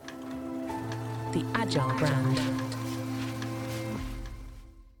the Agile brand.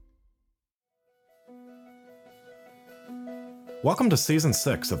 Welcome to Season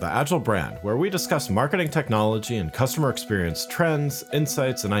 6 of the Agile brand, where we discuss marketing technology and customer experience trends,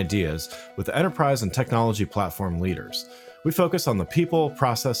 insights, and ideas with enterprise and technology platform leaders. We focus on the people,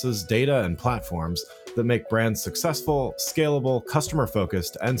 processes, data, and platforms that make brands successful, scalable,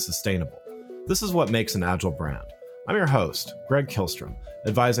 customer-focused, and sustainable. This is what makes an Agile brand. I'm your host, Greg Kihlstrom,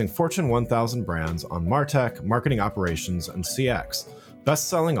 advising Fortune 1000 brands on MarTech, marketing operations, and CX,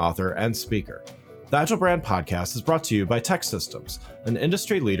 best-selling author and speaker. The Agile Brand Podcast is brought to you by TEKsystems, an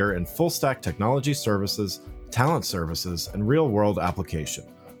industry leader in full-stack technology services, talent services, and real-world application.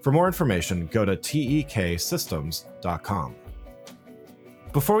 For more information, go to teksystems.com.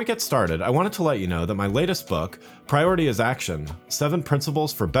 Before we get started, I wanted to let you know that my latest book, Priority is Action: 7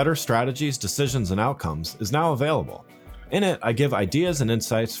 Principles for Better Strategies, Decisions, and Outcomes, is now available. In it, I give ideas and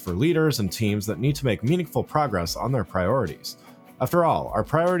insights for leaders and teams that need to make meaningful progress on their priorities. After all, our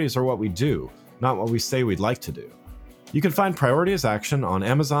priorities are what we do, not what we say we'd like to do. You can find Priority is Action on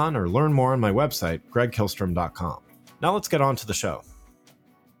Amazon or learn more on my website, gregkihlstrom.com. Now let's get on to the show.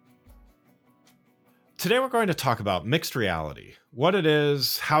 Today we're going to talk about mixed reality, what it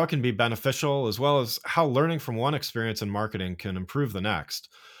is, how it can be beneficial, as well as how learning from one experience in marketing can improve the next.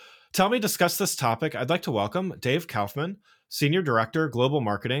 To help me discuss this topic, I'd like to welcome Dave Kaufman, Senior Director, Global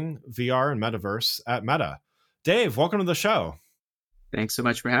Marketing, VR and Metaverse at Meta. Dave, welcome to the show. Thanks so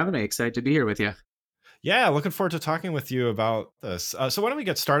much for having me. Excited to be here with you. Yeah, looking forward to talking with you about this. So why don't we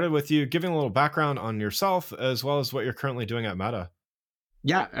get started with you giving a little background on yourself as well as what you're currently doing at Meta?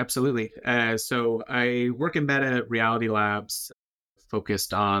 Yeah, absolutely. So I work in Meta Reality Labs,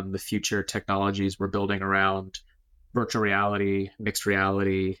 focused on the future technologies we're building around virtual reality, mixed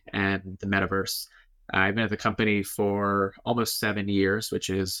reality, and the metaverse. I've been at the company for almost 7 years,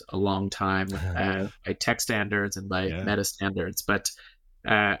 which is a long time by tech standards and by Meta standards. But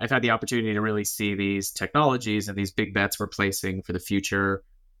I've had the opportunity to really see these technologies and these big bets we're placing for the future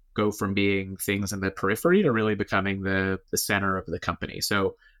go from being things in the periphery to really becoming the center of the company.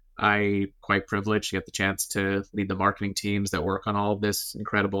 So I quite privileged to get the chance to lead the marketing teams that work on all of this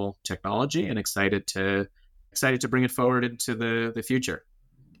incredible technology, and excited to bring it forward into the future.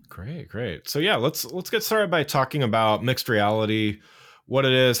 Great. So yeah, let's get started by talking about mixed reality, what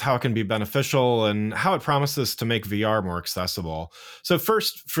it is, how it can be beneficial, and how it promises to make VR more accessible. So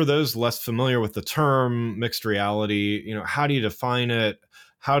first, for those less familiar with the term mixed reality, how do you define it?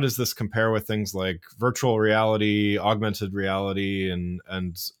 How does this compare with things like virtual reality, augmented reality, and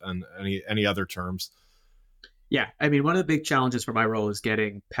any other terms? Yeah, I mean, one of the big challenges for my role is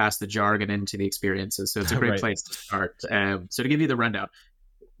getting past the jargon into the experiences. So it's a great place to start. So to give you the rundown,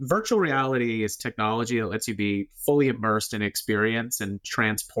 virtual reality is technology that lets you be fully immersed in experience and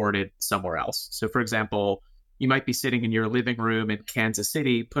transported somewhere else. So for example, you might be sitting in your living room in Kansas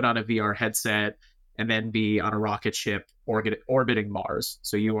City, put on a VR headset, and then be on a rocket ship orbiting Mars.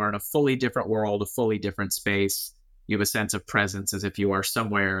 So you are in a fully different world, a fully different space. You have a sense of presence as if you are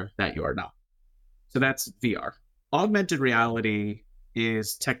somewhere that you are not. So that's VR. Augmented reality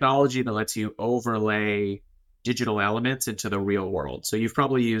is technology that lets you overlay digital elements into the real world. So you've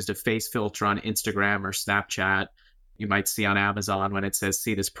probably used a face filter on Instagram or Snapchat. You might see on Amazon when it says,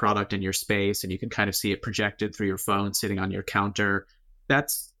 see this product in your space, and you can kind of see it projected through your phone sitting on your counter.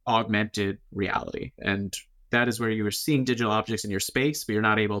 That's augmented reality. And that is where you are seeing digital objects in your space, but you're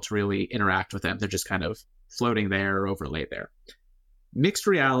not able to really interact with them. They're just kind of floating there or overlaid there. Mixed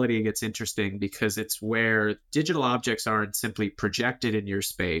reality gets interesting because it's where digital objects aren't simply projected in your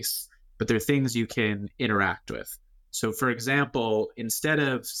space, but they're things you can interact with. So for example, instead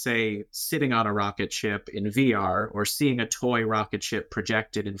of, say, sitting on a rocket ship in VR or seeing a toy rocket ship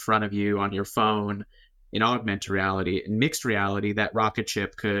projected in front of you on your phone in augmented reality, in mixed reality, that rocket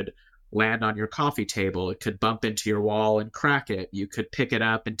ship could land on your coffee table. It could bump into your wall and crack it. You could pick it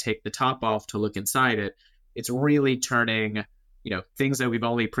up and take the top off to look inside it. It's really turning, things that we've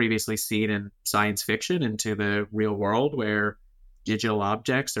only previously seen in science fiction into the real world, where digital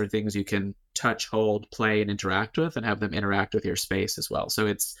objects are things you can touch, hold, play, and interact with, and have them interact with your space as well. So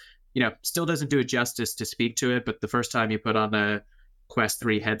it's, still doesn't do it justice to speak to it, but the first time you put on a Quest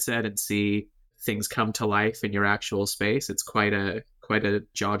 3 headset and see things come to life in your actual space, it's quite a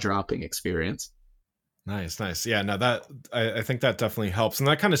jaw-dropping experience. Nice. Yeah, no, that I think that definitely helps. And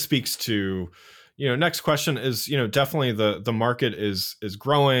that kind of speaks to, next question is, definitely the market is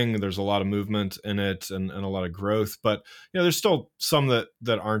growing. There's a lot of movement in it and a lot of growth, but there's still some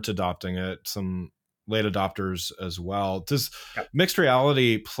that aren't adopting it, some late adopters as well. Does mixed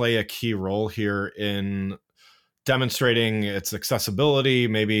reality play a key role here in demonstrating its accessibility?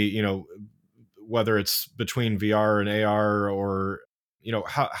 Maybe, whether it's between VR and AR, or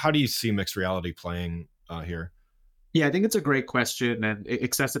how do you see mixed reality playing here? Yeah, I think it's a great question, and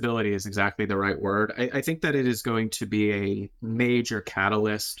accessibility is exactly the right word. I think that it is going to be a major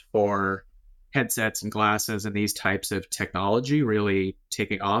catalyst for headsets and glasses and these types of technology really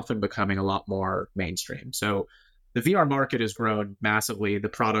taking off and becoming a lot more mainstream. So the VR market has grown massively. The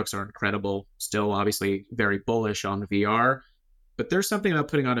products are incredible, still obviously very bullish on VR. But there's something about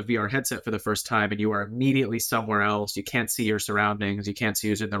putting on a VR headset for the first time and you are immediately somewhere else. You can't see your surroundings. You can't see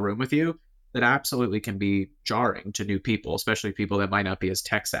who's in the room with you. That absolutely can be jarring to new people, especially people that might not be as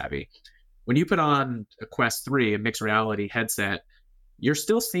tech savvy. When you put on a Quest 3, a mixed reality headset, you're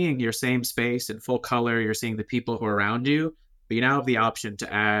still seeing your same space in full color. You're seeing the people who are around you, but you now have the option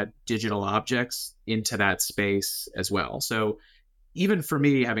to add digital objects into that space as well. So even for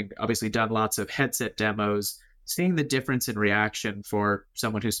me, having obviously done lots of headset demos, seeing the difference in reaction for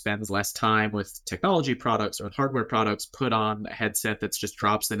someone who spends less time with technology products or hardware products put on a headset that just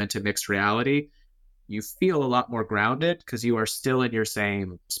drops them into mixed reality, you feel a lot more grounded because you are still in your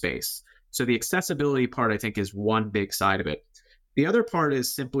same space. So the accessibility part, I think, is one big side of it. The other part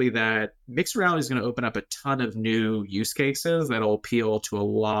is simply that mixed reality is going to open up a ton of new use cases that'll appeal to a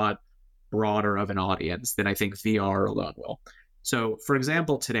lot broader of an audience than I think VR alone will. So, for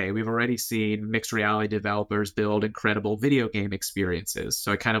example, today we've already seen mixed reality developers build incredible video game experiences.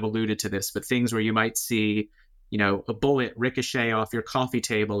 So I kind of alluded to this, but things where you might see, a bullet ricochet off your coffee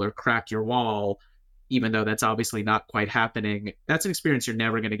table or crack your wall, even though that's obviously not quite happening. That's an experience you're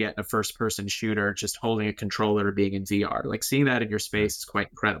never going to get in a first-person shooter, just holding a controller or being in VR. Like seeing that in your space is quite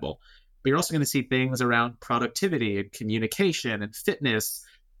incredible. But you're also going to see things around productivity and communication and fitness,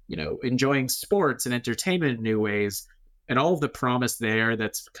 enjoying sports and entertainment in new ways. And all of the promise there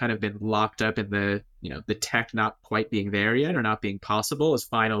that's kind of been locked up in the tech not quite being there yet or not being possible is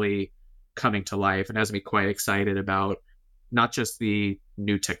finally coming to life and has me quite excited about not just the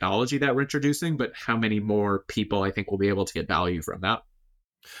new technology that we're introducing, but how many more people I think will be able to get value from that.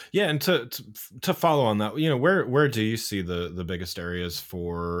 Yeah, and to follow on that, where do you see the biggest areas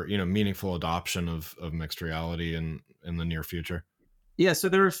for meaningful adoption of mixed reality in the near future? Yeah, so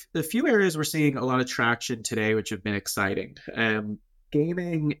there are a few areas we're seeing a lot of traction today, which have been exciting.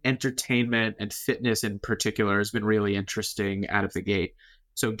 Gaming, entertainment, and fitness in particular has been really interesting out of the gate.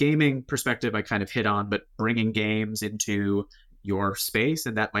 So gaming perspective, I kind of hit on, but bringing games into your space,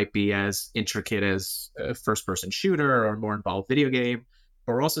 and that might be as intricate as a first-person shooter or a more involved video game.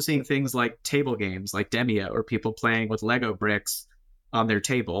 But we're also seeing things like table games, like Demia, or people playing with Lego bricks on their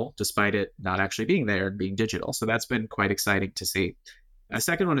table, despite it not actually being there and being digital. So that's been quite exciting to see. A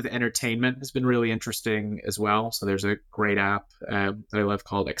second one is entertainment has been really interesting as well. So there's a great app that I love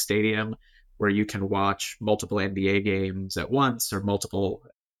called X Stadium, where you can watch multiple NBA games at once or multiple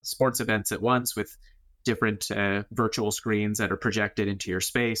sports events at once with different virtual screens that are projected into your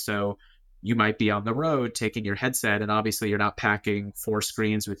space. So you might be on the road taking your headset, and obviously you're not packing 4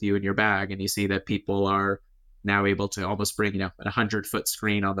 screens with you in your bag. And you see that people are now able to almost bring, a 100-foot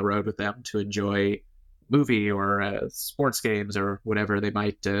screen on the road with them to enjoy movie or sports games or whatever they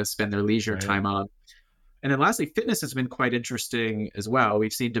might spend their leisure time on. And then lastly, fitness has been quite interesting as well.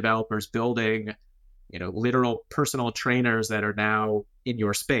 We've seen developers building, literal personal trainers that are now in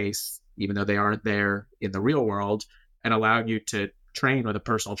your space, even though they aren't there in the real world, and allowing you to train with a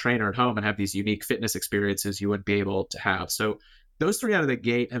personal trainer at home and have these unique fitness experiences you wouldn't be able to have. So those 3 out of the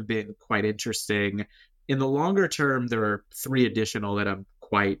gate have been quite interesting. In the longer term, there are 3 additional that I'm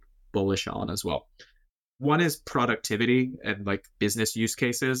quite bullish on as well. One is productivity and like business use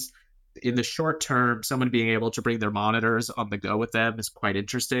cases. In the short term, someone being able to bring their monitors on the go with them is quite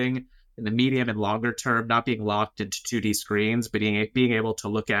interesting. In the medium and longer term, not being locked into 2D screens, but being able to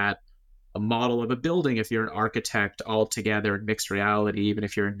look at a model of a building if you're an architect all together in mixed reality, even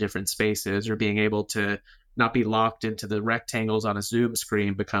if you're in different spaces, or being able to not be locked into the rectangles on a Zoom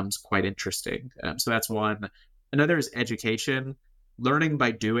screen becomes quite interesting. So that's one. Another is education. Learning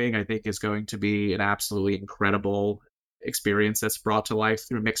by doing, I think, is going to be an absolutely incredible experience that's brought to life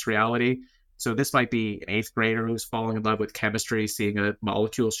through mixed reality. So this might be an 8th grader who's falling in love with chemistry, seeing a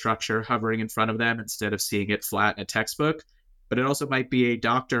molecule structure hovering in front of them instead of seeing it flat in a textbook. But it also might be a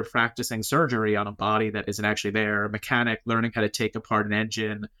doctor practicing surgery on a body that isn't actually there, a mechanic learning how to take apart an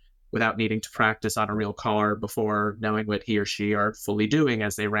engine without needing to practice on a real car before knowing what he or she are fully doing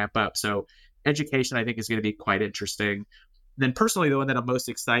as they ramp up. So education, I think, is going to be quite interesting. Then personally, the one that I'm most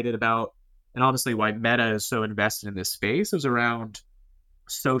excited about, and obviously why Meta is so invested in this space, is around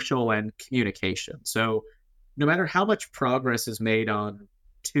social and communication. So no matter how much progress is made on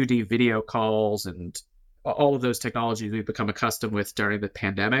 2D video calls and all of those technologies we've become accustomed with during the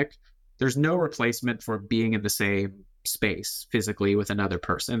pandemic, there's no replacement for being in the same space physically with another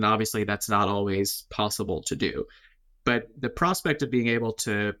person. And obviously, that's not always possible to do. But the prospect of being able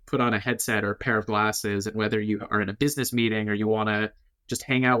to put on a headset or a pair of glasses, and whether you are in a business meeting or you want to just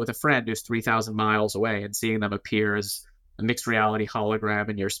hang out with a friend who's 3,000 miles away and seeing them appear as a mixed reality hologram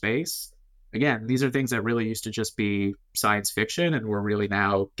in your space, again, these are things that really used to just be science fiction and we're really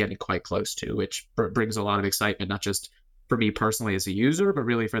now getting quite close to, which brings a lot of excitement, not just for me personally as a user, but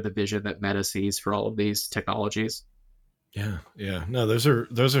really for the vision that Meta sees for all of these technologies. Yeah, yeah. No, those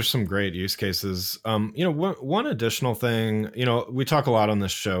are some great use cases. One additional thing, we talk a lot on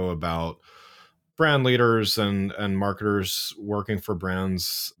this show about brand leaders and marketers working for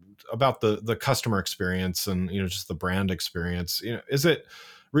brands, about the customer experience and just the brand experience. Is it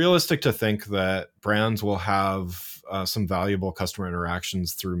realistic to think that brands will have some valuable customer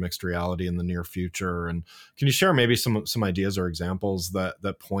interactions through mixed reality in the near future? And can you share maybe some ideas or examples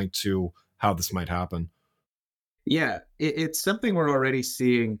that point to how this might happen? Yeah, it's something we're already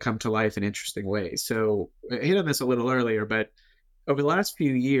seeing come to life in interesting ways. So I hit on this a little earlier, but over the last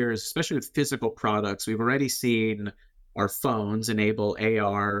few years, especially with physical products, we've already seen our phones enable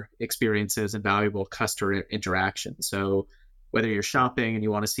AR experiences and valuable customer interaction. So whether you're shopping and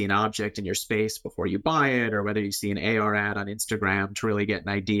you want to see an object in your space before you buy it, or whether you see an AR ad on Instagram to really get an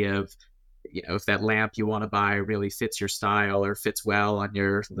idea of, if that lamp you want to buy really fits your style or fits well on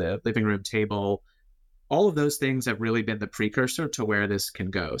the living room table, all of those things have really been the precursor to where this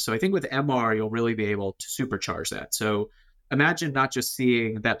can go. So I think with MR, you'll really be able to supercharge that. So imagine not just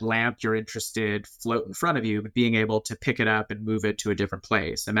seeing that lamp you're interested float in front of you, but being able to pick it up and move it to a different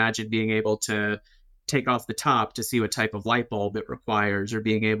place. Imagine being able to take off the top to see what type of light bulb it requires, or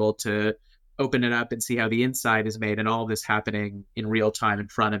being able to open it up and see how the inside is made, and all of this happening in real time in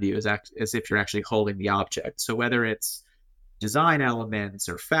front of you as if you're actually holding the object. So whether it's design elements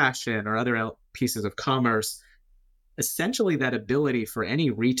or fashion or other pieces of commerce, essentially that ability for any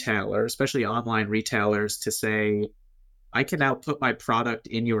retailer, especially online retailers, to say, I can now put my product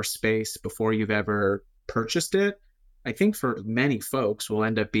in your space before you've ever purchased it, I think for many folks will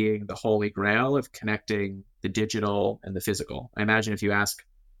end up being the holy grail of connecting the digital and the physical. I imagine if you ask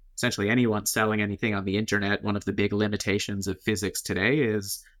essentially anyone selling anything on the internet, one of the big limitations of physics today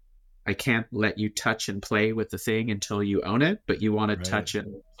is, I can't let you touch and play with the thing until you own it, but you want to touch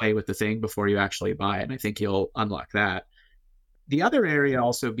and play with the thing before you actually buy it. And I think you'll unlock that. The other area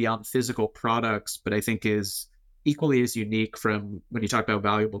also beyond physical products, but I think is equally as unique from when you talk about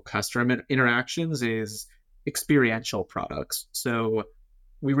valuable customer interactions, is experiential products. So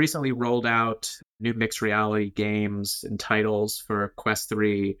we recently rolled out new mixed reality games and titles for Quest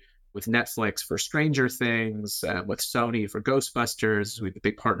 3, with Netflix for Stranger Things, with Sony for Ghostbusters. We have a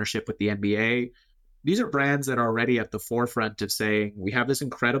big partnership with the NBA. These are brands that are already at the forefront of saying, we have this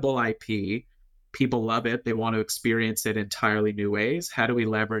incredible IP. People love it. They want to experience it entirely new ways. How do we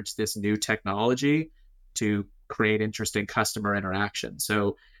leverage this new technology to create interesting customer interaction?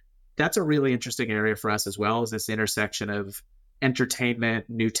 So that's a really interesting area for us as well, is this intersection of entertainment,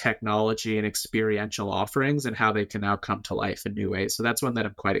 new technology, and experiential offerings, and how they can now come to life in new ways. So that's one that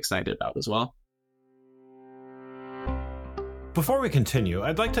I'm quite excited about as well. Before we continue,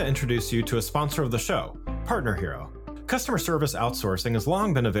 I'd like to introduce you to a sponsor of the show, Partner Hero. Customer service outsourcing has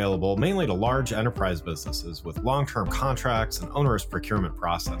long been available mainly to large enterprise businesses with long-term contracts and onerous procurement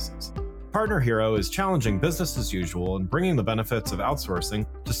processes. Partner Hero is challenging business as usual and bringing the benefits of outsourcing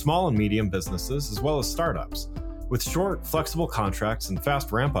to small and medium businesses as well as startups. With short, flexible contracts and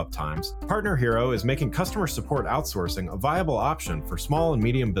fast ramp-up times, Partner Hero is making customer support outsourcing a viable option for small and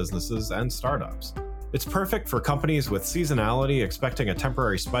medium businesses and startups. It's perfect for companies with seasonality expecting a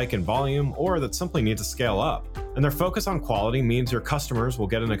temporary spike in volume or that simply need to scale up. And their focus on quality means your customers will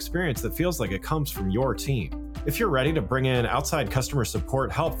get an experience that feels like it comes from your team. If you're ready to bring in outside customer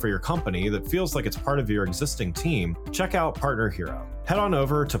support help for your company that feels like it's part of your existing team, check out Partner Hero. Head on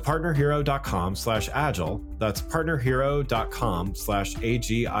over to partnerhero.com/agile, that's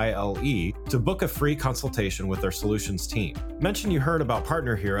partnerhero.com/AGILE, to book a free consultation with their solutions team. Mention you heard about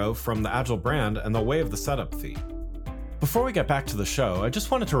Partner Hero from the Agile brand and they'll waive the setup fee. Before we get back to the show, I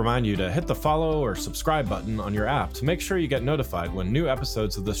just wanted to remind you to hit the follow or subscribe button on your app to make sure you get notified when new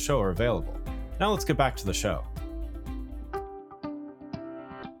episodes of this show are available. Now let's get back to the show.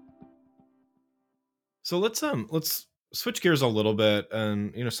 So let's switch gears a little bit,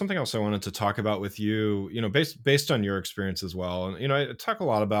 and something else I wanted to talk about with you, based on your experience as well. And I talk a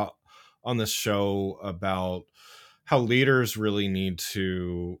lot about on this show about how leaders really need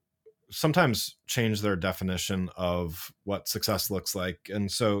to sometimes change their definition of what success looks like. And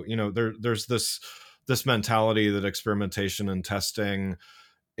so there's this mentality that experimentation and testing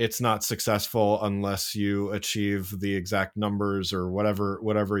it's not successful unless you achieve the exact numbers or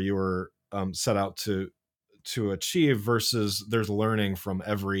whatever you were set out to achieve, versus there's learning from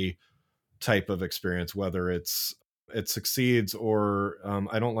every type of experience, whether it succeeds or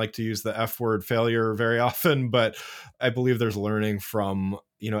I don't like to use the F word failure very often, but I believe there's learning from,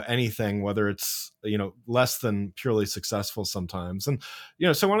 anything, whether it's, less than purely successful sometimes. And,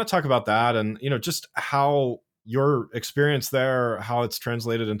 so I want to talk about that and, just how your experience there, how it's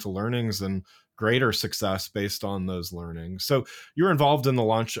translated into learnings and greater success based on those learnings. So you're involved in the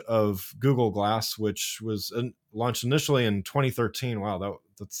launch of Google Glass, which was launched initially in 2013. Wow,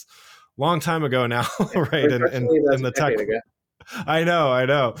 that's long time ago now, right? In the tech. I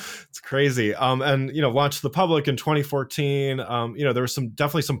know. It's crazy. And launched the public in 2014. There was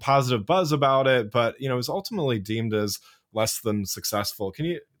definitely some positive buzz about it, but it was ultimately deemed as less than successful. Can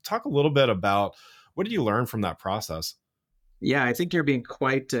you talk a little bit about what did you learn from that process? Yeah, I think you're being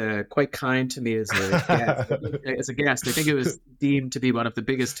quite kind to me as a guest. I think it was deemed to be one of the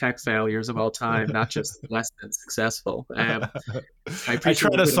biggest tech failures of all time, not just less than successful. I try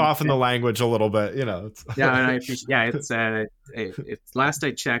to soften the language a little bit, Yeah, and I appreciate. Yeah, it's last I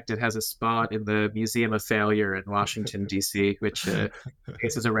checked, it has a spot in the Museum of Failure in Washington D.C., which I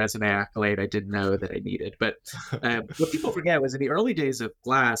guess is a resume accolade I didn't know that I needed. But what people forget was in the early days of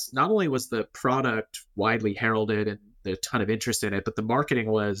Glass, not only was the product widely heralded and there's a ton of interest in it, but the marketing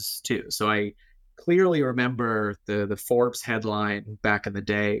was too. So I clearly remember the Forbes headline back in the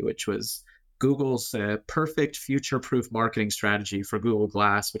day, which was Google's perfect future-proof marketing strategy for Google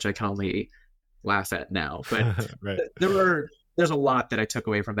Glass, which I can only laugh at now. But right. There's a lot that I took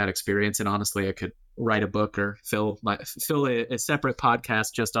away from that experience, and honestly, I could write a book or fill a separate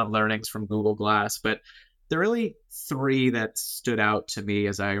podcast just on learnings from Google Glass. But there are really three that stood out to me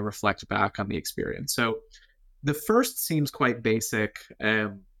as I reflect back on the experience. So the first seems quite basic,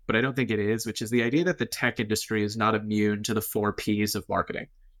 but I don't think it is, which is the idea that the tech industry is not immune to the 4 Ps of marketing.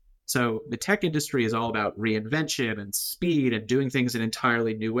 So the tech industry is all about reinvention and speed and doing things in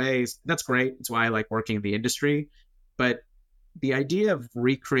entirely new ways. That's great. It's why I like working in the industry. But the idea of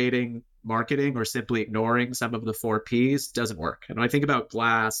recreating marketing or simply ignoring some of the 4 Ps doesn't work. And when I think about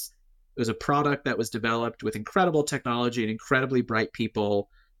Glass, it was a product that was developed with incredible technology and incredibly bright people,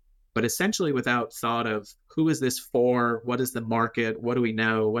 but essentially without thought of who is this for? What is the market? What do we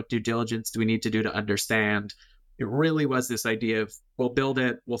know? What due diligence do we need to do to understand? It really was this idea of we'll build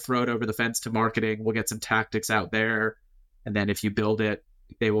it, we'll throw it over the fence to marketing, we'll get some tactics out there, and then if you build it,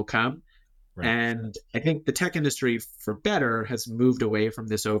 they will come. Right. And I think the tech industry, for better, has moved away from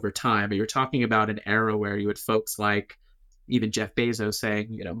this over time. But you're talking about an era where you had folks like even Jeff Bezos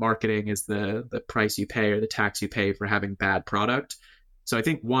saying, marketing is the price you pay or the tax you pay for having bad product. So I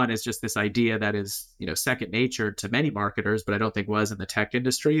think one is just this idea that is, second nature to many marketers, but I don't think was in the tech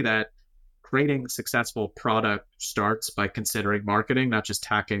industry, that creating successful product starts by considering marketing, not just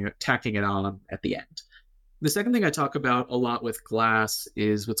tacking it on at the end. The second thing I talk about a lot with Glass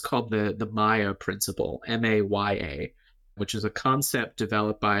is what's called the Maya principle, MAYA, which is a concept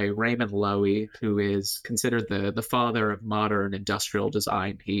developed by Raymond Loewy, who is considered the father of modern industrial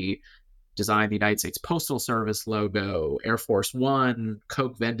design. He designed the United States Postal Service logo, Air Force One,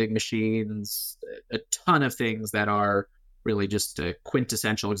 Coke vending machines, a ton of things that are really just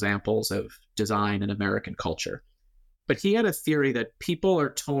quintessential examples of design in American culture. But he had a theory that people are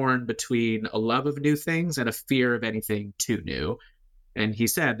torn between a love of new things and a fear of anything too new. And he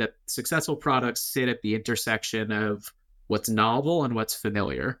said that successful products sit at the intersection of what's novel and what's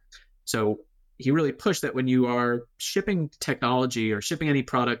familiar. So he really pushed that when you are shipping technology or shipping any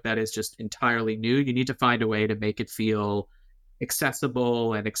product that is just entirely new, you need to find a way to make it feel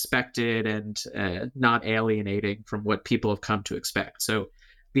accessible and expected and not alienating from what people have come to expect. So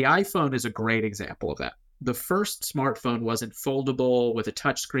the iPhone is a great example of that. The first smartphone wasn't foldable with a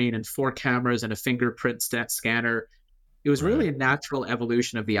touchscreen and 4 cameras and a fingerprint scanner. It was really a natural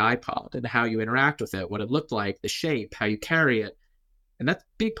evolution of the iPod and how you interact with it, what it looked like, the shape, how you carry it. And that's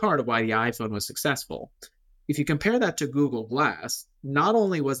a big part of why the iPhone was successful. If you compare that to Google Glass, not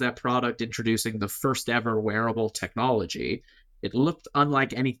only was that product introducing the first ever wearable technology, it looked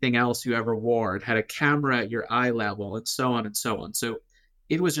unlike anything else you ever wore. It had a camera at your eye level and so on and so on. So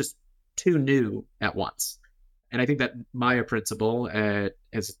it was just too new at once. And I think that Maya principle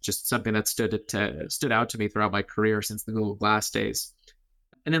is just something that stood out to me throughout my career since the Google Glass days.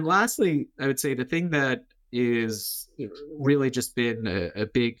 And then lastly, I would say the thing that is really just been a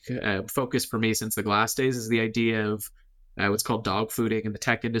big focus for me since the Glass days is the idea of what's called dog fooding in the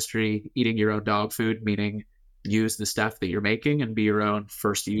tech industry, eating your own dog food, meaning use the stuff that you're making and be your own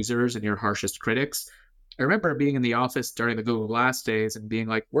first users and your harshest critics. I remember being in the office during the Google Glass days and being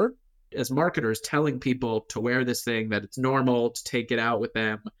like, we're as marketers telling people to wear this thing, that it's normal to take it out with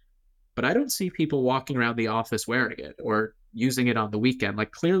them. But I don't see people walking around the office wearing it or using it on the weekend.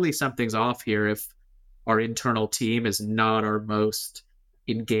 Like clearly something's off here if our internal team is not our most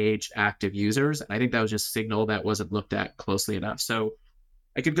engaged active users. And I think that was just a signal that wasn't looked at closely enough. So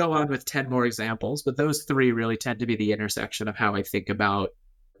I could go on with 10 more examples, but those three really tend to be the intersection of how I think about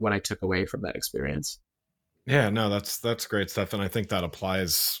what I took away from that experience. Yeah, no, that's great stuff. And I think that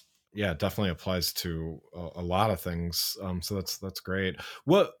applies, yeah, definitely applies to a lot of things. So that's great.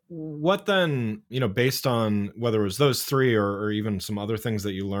 What then, based on whether it was those three or even some other things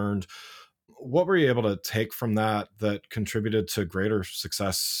that you learned, what were you able to take from that contributed to greater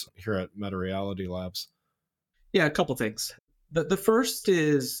success here at Meta Reality Labs? Yeah, a couple things. The first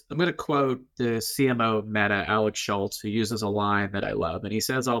is I'm going to quote the CMO of Meta, Alex Schultz, who uses a line that I love. And he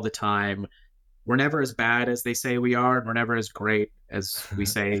says all the time, we're never as bad as they say we are, and we're never as great as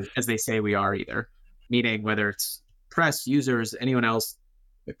they say we are either. Meaning whether it's press, users, anyone else,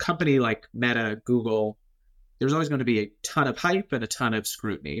 a company like Meta, Google, there's always going to be a ton of hype and a ton of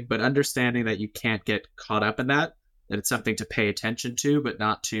scrutiny, but understanding that you can't get caught up in that it's something to pay attention to, but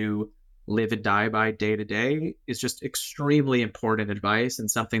not to live and die by day to day is just extremely important advice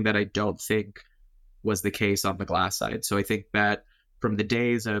and something that I don't think was the case on the glass side. So I think that from the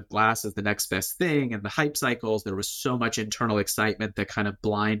days of glass as the next best thing and the hype cycles, there was so much internal excitement that kind of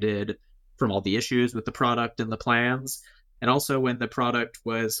blinded from all the issues with the product and the plans. And also when the product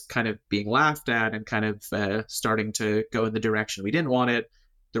was kind of being laughed at and kind of starting to go in the direction we didn't want it,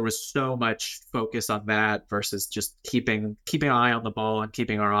 there was so much focus on that versus just keeping an eye on the ball and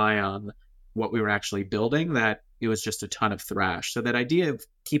keeping our eye on what we were actually building, that it was just a ton of thrash. So that idea of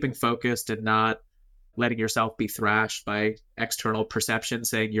keeping focused and not letting yourself be thrashed by external perception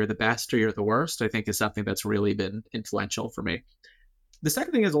saying you're the best or you're the worst, I think is something that's really been influential for me. The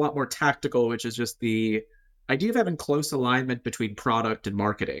second thing is a lot more tactical, which is just the idea of having close alignment between product and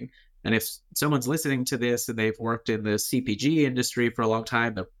marketing. And if someone's listening to this and they've worked in the CPG industry for a long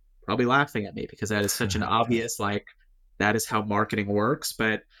time, they're probably laughing at me because that is such an obvious, like, that is how marketing works.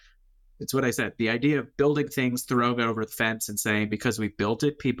 But it's what I said. The idea of building things, throwing it over the fence and saying, because we built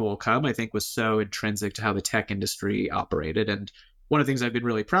it, people will come, I think was so intrinsic to how the tech industry operated. And one of the things I've been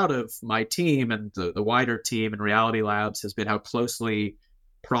really proud of my team and the wider team in Reality Labs has been how closely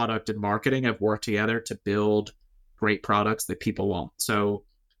product and marketing have worked together to build great products that people want. So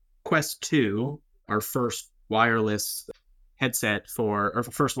Quest 2, our first wireless headset our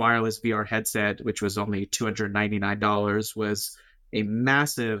first wireless VR headset, which was only $299, was a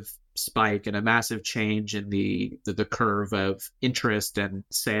massive spike and a massive change in the curve of interest and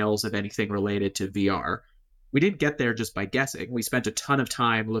sales of anything related to VR. We didn't get there just by guessing. We spent a ton of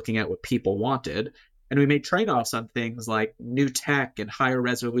time looking at what people wanted, and we made trade-offs on things like new tech and higher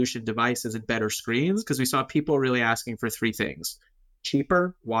resolution devices and better screens because we saw people really asking for three things: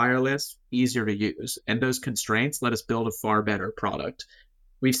 cheaper, wireless, easier to use. And those constraints let us build a far better product.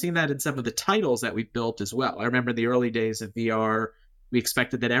 We've seen that in some of the titles that we built as well. I remember in the early days of VR, we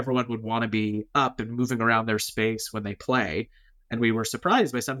expected that everyone would want to be up and moving around their space when they play. And we were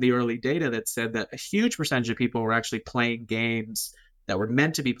surprised by some of the early data that said that a huge percentage of people were actually playing games that were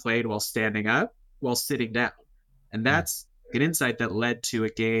meant to be played while standing up, while sitting down. And that's an insight that led to a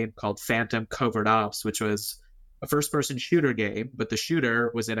game called Phantom Covert Ops, which was a first-person shooter game, but the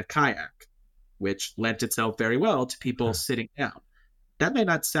shooter was in a kayak, which lent itself very well to people sitting down. That may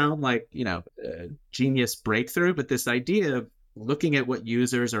not sound like, a genius breakthrough, but this idea of looking at what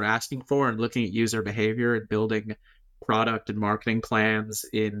users are asking for and looking at user behavior and building product and marketing plans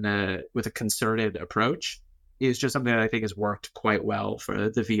with a concerted approach is just something that I think has worked quite well for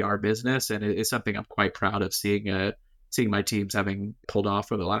the VR business, and it is something I'm quite proud of seeing my teams having pulled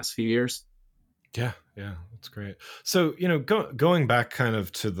off over the last few years. Yeah, that's great. So, going back kind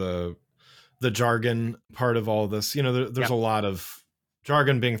of to the jargon part of all this, there's a lot of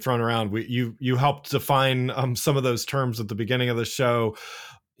jargon being thrown around. You helped define some of those terms at the beginning of the show.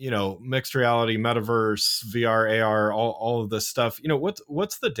 Mixed reality, metaverse, VR, AR, all of this stuff.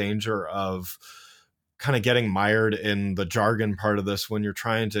 What's the danger of kind of getting mired in the jargon part of this when you're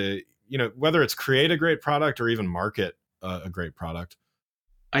trying to, whether it's create a great product or even market a great product?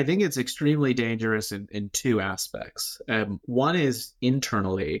 I think it's extremely dangerous in two aspects. One is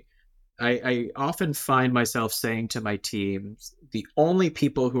internally. I often find myself saying to my teams, the only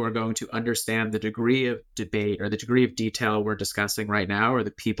people who are going to understand the degree of debate or the degree of detail we're discussing right now are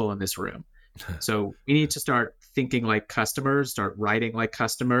the people in this room. So we need to start thinking like customers, start writing like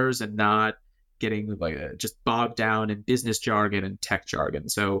customers, and not getting just bogged down in business jargon and tech jargon.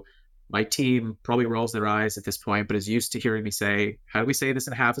 So My team probably rolls their eyes at this point, but is used to hearing me say, how do we say this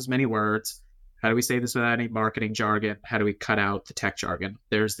in half as many words? How do we say this without any marketing jargon? How do we cut out the tech jargon?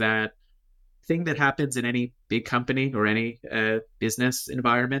 There's that thing that happens in any big company or any business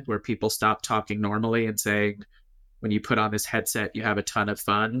environment where people stop talking normally and saying, when you put on this headset, you have a ton of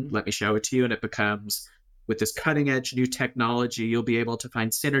fun. Let me show it to you. And it becomes, with this cutting edge new technology, you'll be able to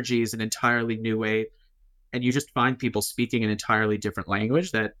find synergies in an entirely new way. And you just find people speaking an entirely different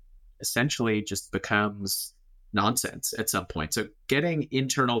language that essentially just becomes nonsense at some point. So getting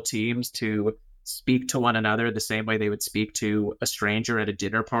internal teams to speak to one another the same way they would speak to a stranger at a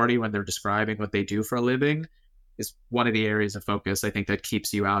dinner party when they're describing what they do for a living is one of the areas of focus, I think, that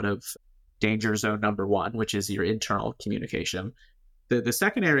keeps you out of danger zone number one, which is your internal communication. The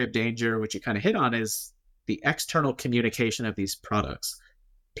second area of danger, which you kind of hit on, is the external communication of these products.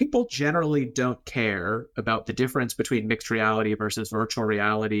 People generally don't care about the difference between mixed reality versus virtual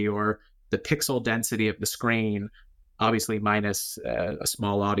reality or the pixel density of the screen, obviously minus a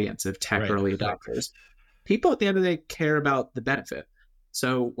small audience of tech early adopters. People at the end of the day care about the benefit.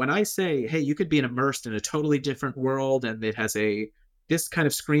 So when I say, hey, you could be immersed in a totally different world and it has this kind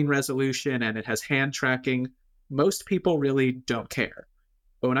of screen resolution and it has hand tracking, most people really don't care.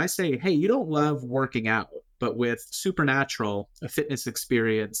 But when I say, hey, you don't love working out, but with Supernatural, a fitness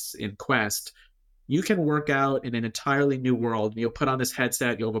experience in Quest, you can work out in an entirely new world. You'll put on this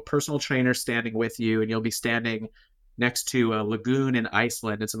headset, you'll have a personal trainer standing with you, and you'll be standing next to a lagoon in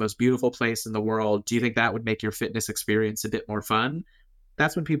Iceland. It's the most beautiful place in the world. Do you think that would make your fitness experience a bit more fun?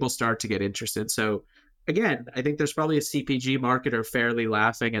 That's when people start to get interested. So again, I think there's probably a CPG marketer fairly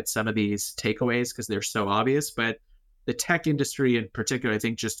laughing at some of these takeaways because they're so obvious, but the tech industry in particular, I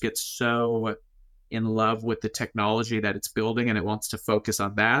think, just gets so in love with the technology that it's building and it wants to focus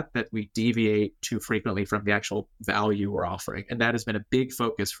on that we deviate too frequently from the actual value we're offering. And that has been a big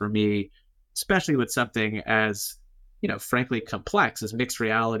focus for me, especially with something as, frankly complex as mixed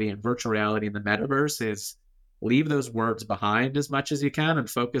reality and virtual reality in the metaverse. Is leave those words behind as much as you can and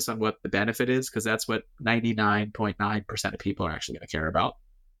focus on what the benefit is, because that's what 99.9% of people are actually going to care about.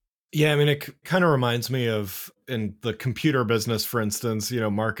 Yeah, I mean, it kind of reminds me of in the computer business, for instance,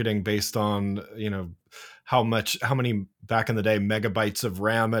 marketing based on, how many back in the day megabytes of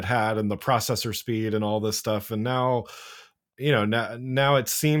RAM it had and the processor speed and all this stuff. And now, now it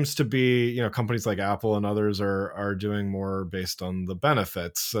seems to be, companies like Apple and others are doing more based on the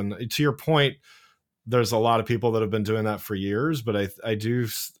benefits. And to your point, there's a lot of people that have been doing that for years, but I do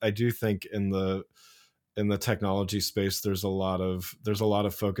think in the technology space, there's a lot of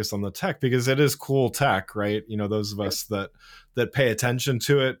focus on the tech because it is cool tech, right? Those of us that pay attention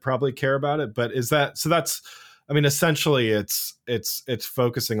to it probably care about it. But essentially it's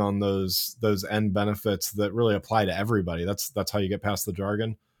focusing on those end benefits that really apply to everybody. That's how you get past the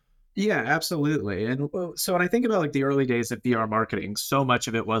jargon. Yeah, absolutely. And so when I think about like the early days of VR marketing, so much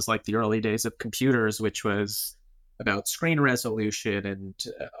of it was like the early days of computers, which was about screen resolution and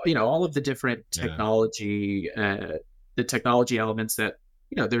all of the different technology, the technology elements that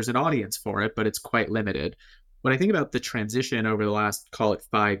there's an audience for it, but it's quite limited. When I think about the transition over the last, call it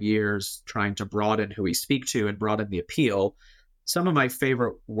 5 years, trying to broaden who we speak to and broaden the appeal, some of my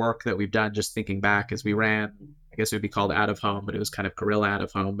favorite work that we've done, just thinking back, is we ran, I guess it would be called out of home, but it was kind of guerrilla out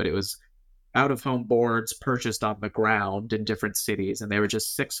of home, but it was out of home boards purchased on the ground in different cities. And they were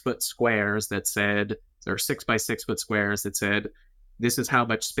just 6-foot squares that said, or 6x6-foot squares that said, this is how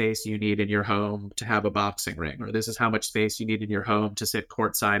much space you need in your home to have a boxing ring, or this is how much space you need in your home to sit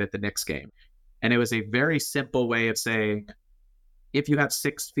courtside at the Knicks game. And it was a very simple way of saying, if you have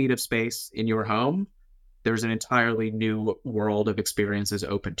 6 feet of space in your home, there's an entirely new world of experiences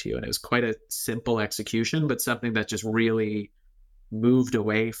open to you. And it was quite a simple execution, but something that just really moved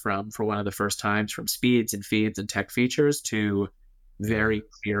away from, for one of the first times, from speeds and feeds and tech features to very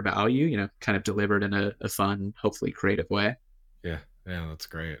clear value, kind of delivered in a fun, hopefully creative way. Yeah, that's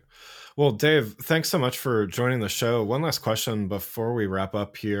great. Well, Dave, thanks so much for joining the show. One last question before we wrap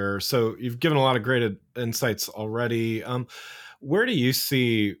up here. So you've given a lot of great insights already. Where do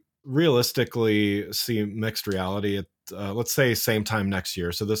you realistically see mixed reality at, let's say, same time next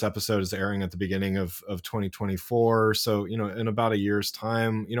year? So this episode is airing at the beginning of 2024. So, in about a year's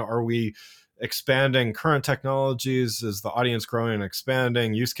time, are we expanding current technologies? Is the audience growing and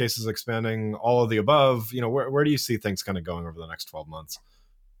expanding? Use cases expanding? All of the above? Where do you see things kind of going over the next 12 months?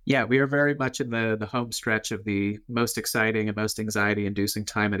 Yeah, we are very much in the home stretch of the most exciting and most anxiety-inducing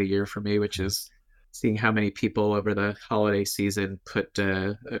time of the year for me, which is seeing how many people over the holiday season put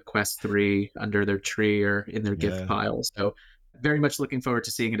a Quest 3 under their tree or in their gift pile. So very much looking forward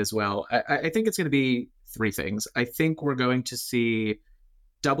to seeing it as well. I think it's going to be 3 things. I think we're going to see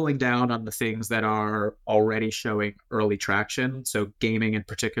doubling down on the things that are already showing early traction. So gaming in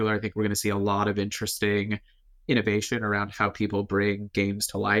particular, I think we're going to see a lot of interesting innovation around how people bring games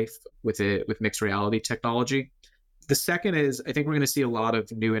to life with mixed reality technology. The second is I think we're going to see a lot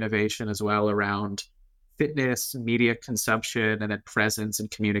of new innovation as well around fitness, media consumption, and then presence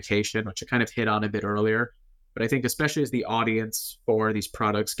and communication, which I kind of hit on a bit earlier. But I think especially as the audience for these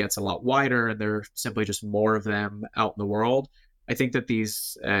products gets a lot wider and there are simply just more of them out in the world, I think that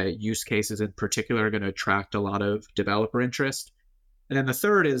these use cases in particular are going to attract a lot of developer interest. And then the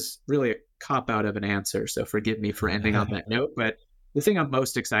third is really a cop out of an answer. So forgive me for ending on that note. But the thing I'm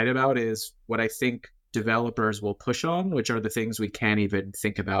most excited about is what I think developers will push on, which are the things we can't even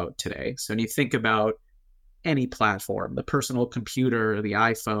think about today. So when you think about any platform, the personal computer, the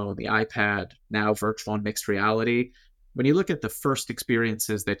iPhone, the iPad, now virtual and mixed reality, when you look at the first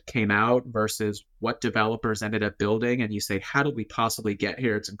experiences that came out versus what developers ended up building, and you say, how did we possibly get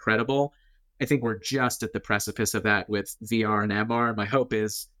here? It's incredible. I think we're just at the precipice of that with VR and MR. My hope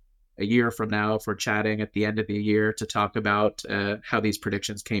is a year from now, if we're chatting at the end of the year to talk about how these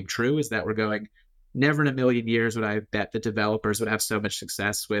predictions came true, is that we're going, never in a million years would I bet the developers would have so much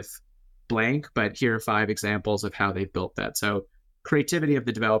success with blank, but here are 5 examples of how they've built that. So creativity of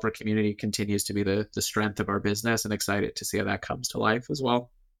the developer community continues to be the strength of our business, and excited to see how that comes to life as well.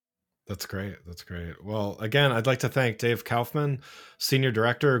 That's great. That's great. Well, again, I'd like to thank Dave Kaufman, Senior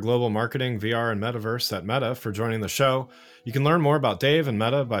Director, Global Marketing, VR, and Metaverse at Meta, for joining the show. You can learn more about Dave and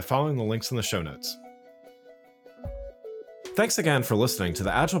Meta by following the links in the show notes. Thanks again for listening to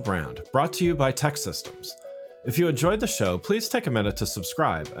The Agile Brand, brought to you by Tech Systems. If you enjoyed the show, please take a minute to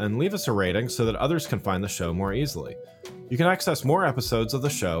subscribe and leave us a rating so that others can find the show more easily. You can access more episodes of the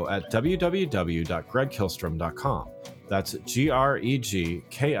show at www.gregkihlstrom.com. That's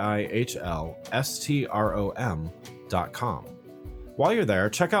GregKihlstrom.com. While you're there,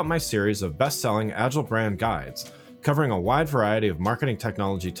 check out my series of best-selling Agile Brand guides covering a wide variety of marketing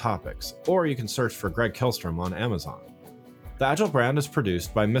technology topics, or you can search for Greg Kihlstrom on Amazon. The Agile Brand is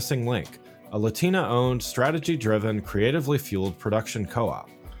produced by Missing Link, a Latina-owned, strategy-driven, creatively fueled production co-op.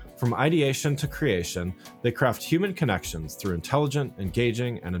 From ideation to creation, they craft human connections through intelligent,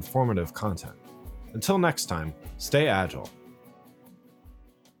 engaging, and informative content. Until next time, stay agile.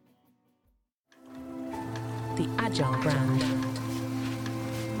 The Agile Brand.